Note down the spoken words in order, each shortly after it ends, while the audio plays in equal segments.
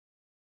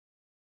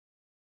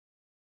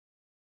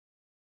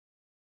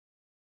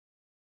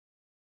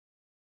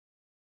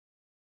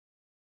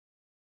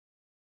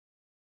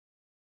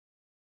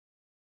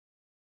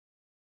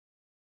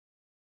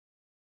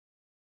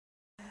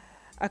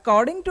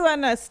According to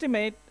an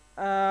estimate,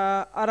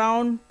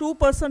 around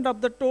 2%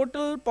 of the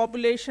total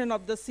population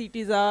of the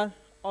cities are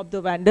of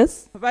the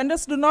vendors.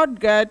 Vendors do not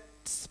get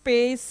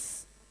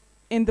space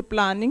in the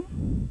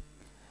planning,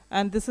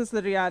 and this is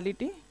the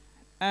reality.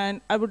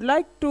 And I would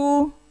like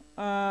to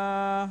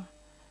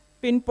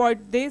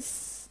pinpoint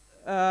this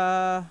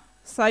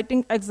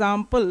citing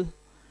example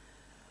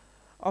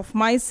of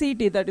my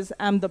city, that is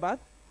Ahmedabad.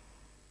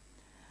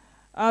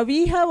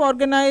 We have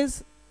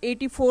organized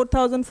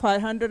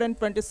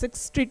 84,526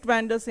 street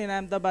vendors in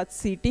Ahmedabad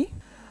city.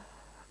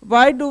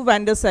 Why do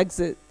vendors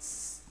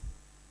exist?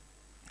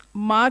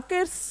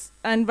 Markets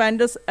and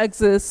vendors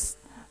exist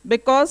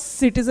because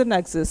citizen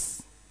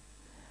exists.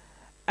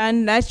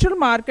 And natural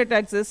market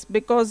exists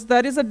because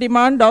there is a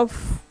demand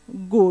of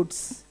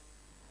goods.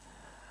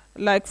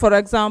 Like for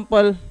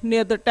example,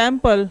 near the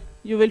temple,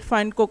 you will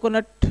find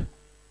coconut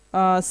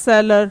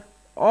seller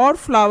or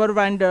flower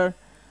vendor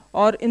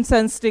or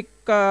incense stick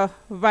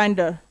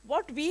vendor.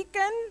 What we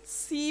can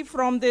see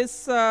from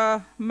this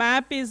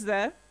map is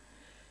that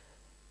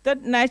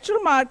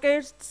natural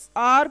markets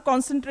are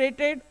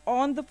concentrated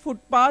on the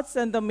footpaths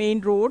and the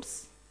main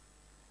roads.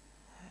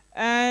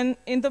 And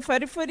in the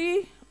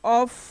periphery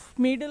of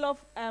middle of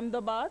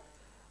Ahmedabad,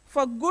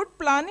 for good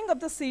planning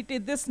of the city,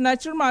 these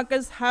natural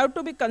markets have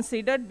to be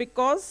considered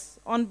because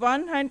on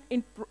one hand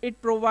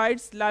it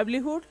provides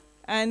livelihood,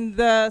 and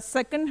the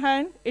second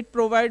hand it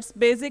provides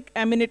basic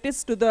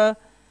amenities to the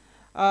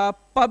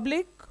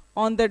public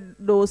on the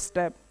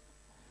doorstep.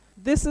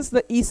 This is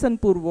the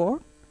Isanpur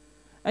ward,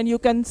 and you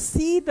can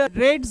see the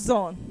red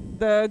zone.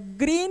 The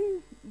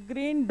green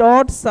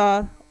dots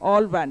are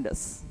all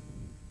vendors.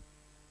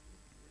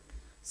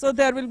 So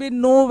there will be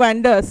no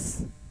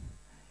vendors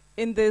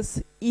in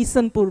this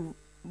Isanpur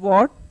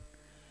ward.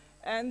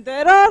 And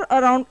there are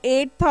around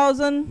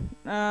 8,000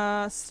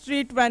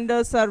 street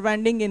vendors are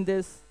vending in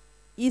this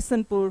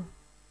Isanpur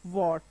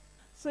ward.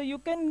 So you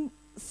can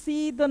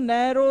see the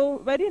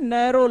very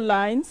narrow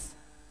lines.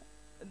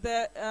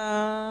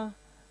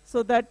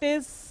 So that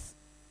is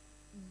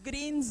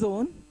green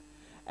zone.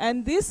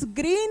 And this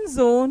green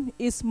zone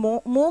is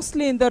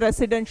mostly in the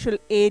residential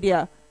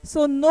area.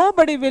 So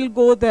nobody will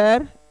go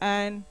there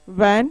and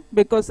vend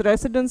because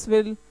residents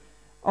will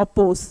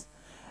oppose.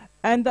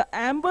 And the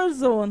amber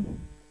zone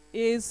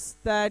is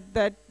that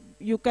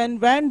you can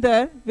vend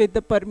there with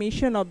the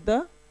permission of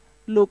the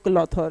local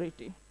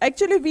authority.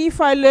 Actually, we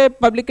filed a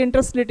public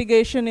interest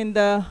litigation in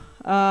the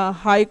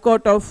High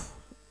Court of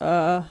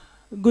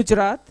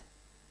Gujarat.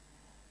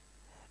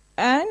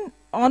 And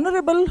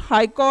Honorable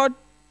High Court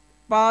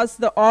passed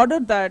the order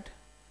that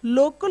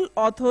local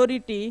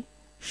authority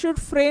should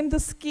frame the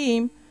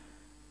scheme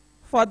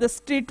for the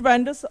street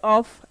vendors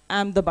of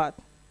Ahmedabad.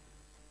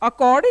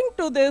 According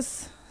to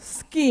this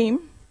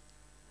scheme,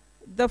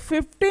 the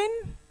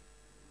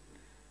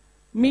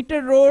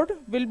 15-meter road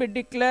will be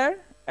declared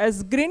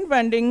as green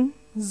vending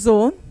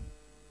zone,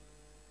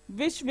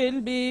 which will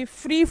be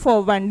free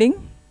for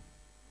vending.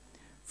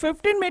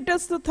 15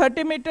 meters to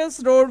 30 meters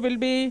road will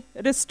be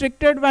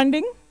restricted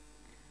vending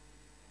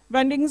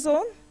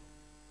zone.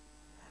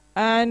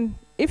 And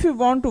if you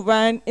want to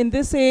vend in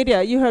this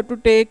area, you have to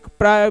take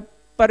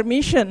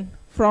permission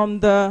from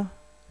the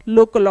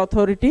local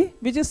authority,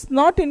 which is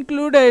not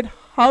included.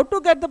 How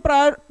to get the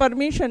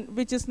permission,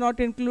 which is not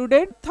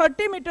included?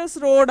 30 meters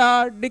road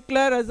are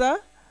declared as a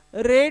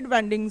red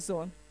vending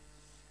zone.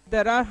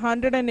 There are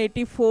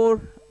 184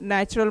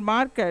 natural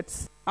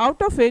markets. Out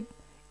of it,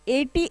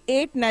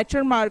 88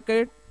 natural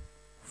market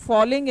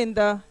falling in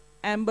the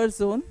amber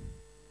zone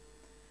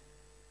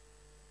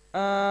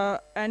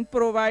and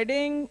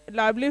providing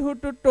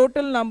livelihood to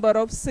total number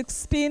of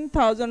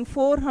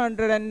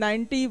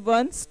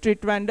 16,491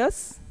 street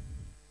vendors.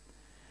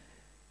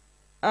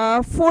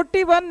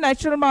 41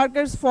 natural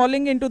markets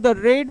falling into the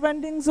red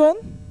vending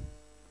zone,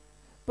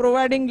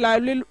 providing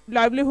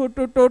livelihood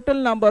to total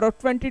number of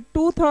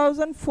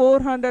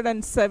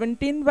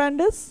 22,417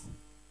 vendors,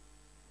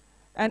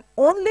 and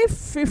only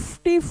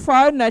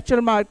 55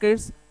 natural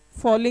markets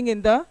falling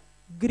in the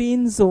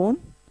green zone,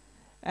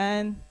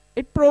 and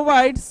it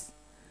provides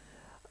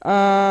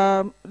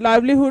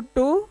livelihood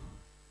to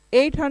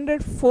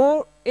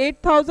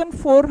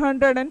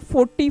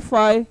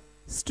 8,445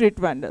 street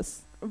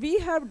vendors. We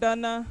have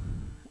done a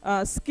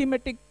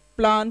schematic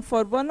plan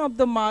for one of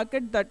the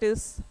market, that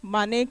is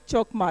Manek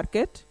Chowk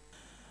market.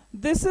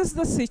 This is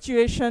the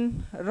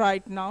situation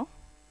right now.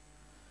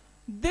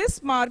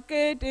 This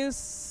market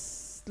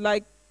is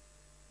like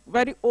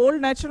very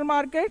old natural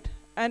market,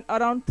 and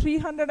around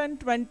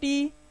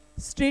 320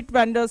 street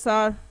vendors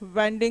are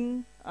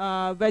vending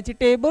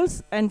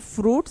vegetables and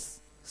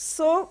fruits.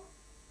 So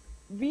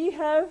we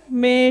have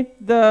made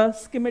the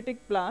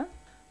schematic plan.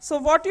 So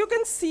what you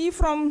can see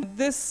from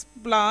this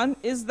plan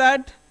is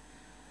that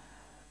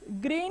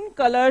green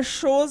color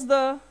shows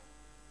the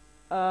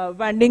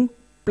vending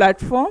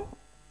platform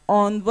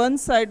on one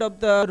side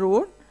of the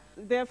road.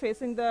 They are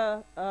facing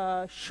the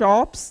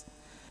shops.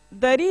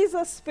 There is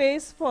a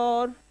space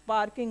for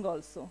parking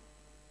also.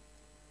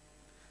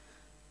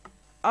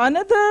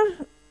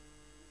 Another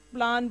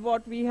plan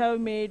what we have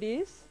made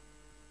is,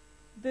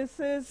 this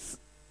is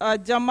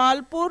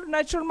Jamalpur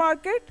Natural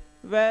Market,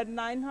 where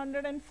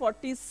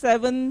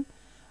 947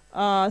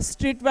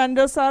 street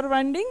vendors are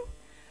vending,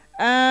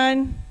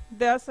 and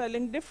they are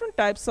selling different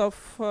types of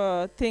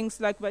things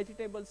like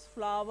vegetables,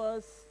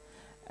 flowers,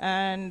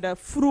 and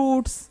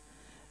fruits.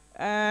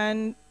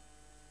 And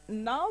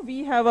now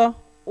we have a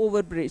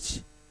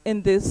overbridge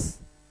in this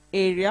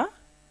area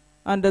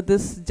under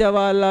this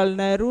Jawaharlal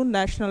Nehru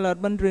National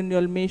Urban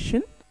Renewal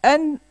Mission,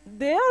 and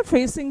they are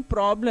facing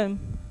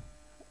problem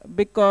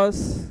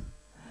because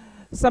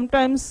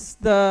sometimes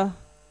the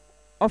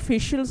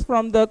officials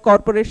from the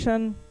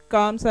corporation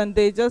comes and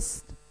they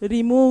just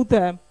remove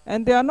them,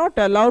 and they are not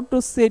allowed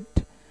to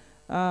sit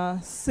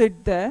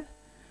there.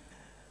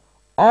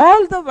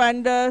 All the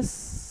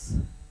vendors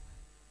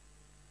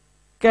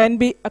can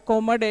be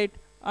accommodated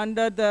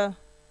under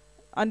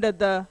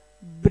the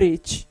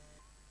bridge.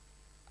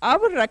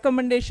 Our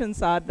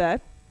recommendations are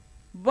that,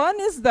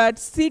 one is that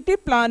city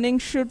planning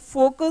should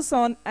focus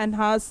on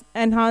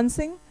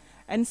enhancing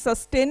and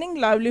sustaining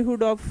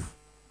livelihood of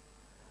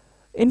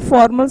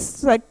informal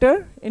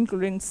sector,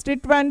 including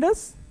street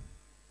vendors.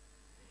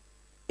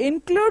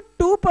 Include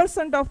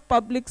 2% of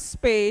public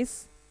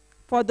space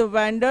for the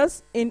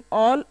vendors in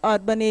all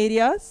urban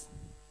areas.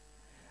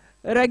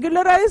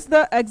 Regularize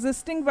the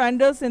existing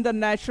vendors in the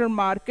natural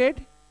market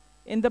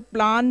in the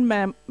planned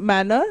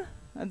manner,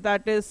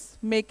 that is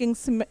making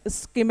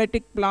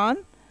schematic plan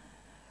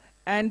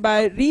and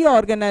by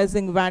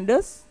reorganizing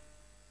vendors.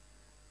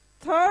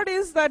 Third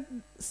is that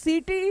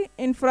city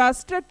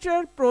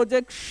infrastructure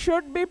projects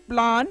should be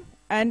planned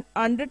and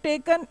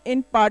undertaken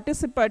in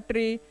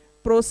participatory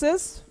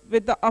process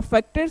with the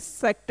affected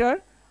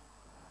sector.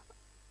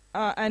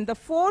 And the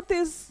fourth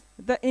is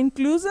the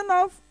inclusion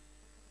of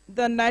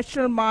the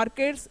natural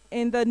markets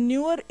in the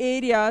newer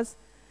areas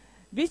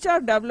which are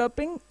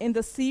developing in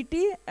the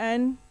city,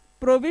 and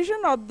provision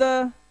of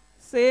the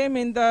same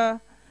in the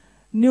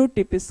new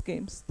TP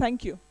schemes.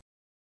 Thank you.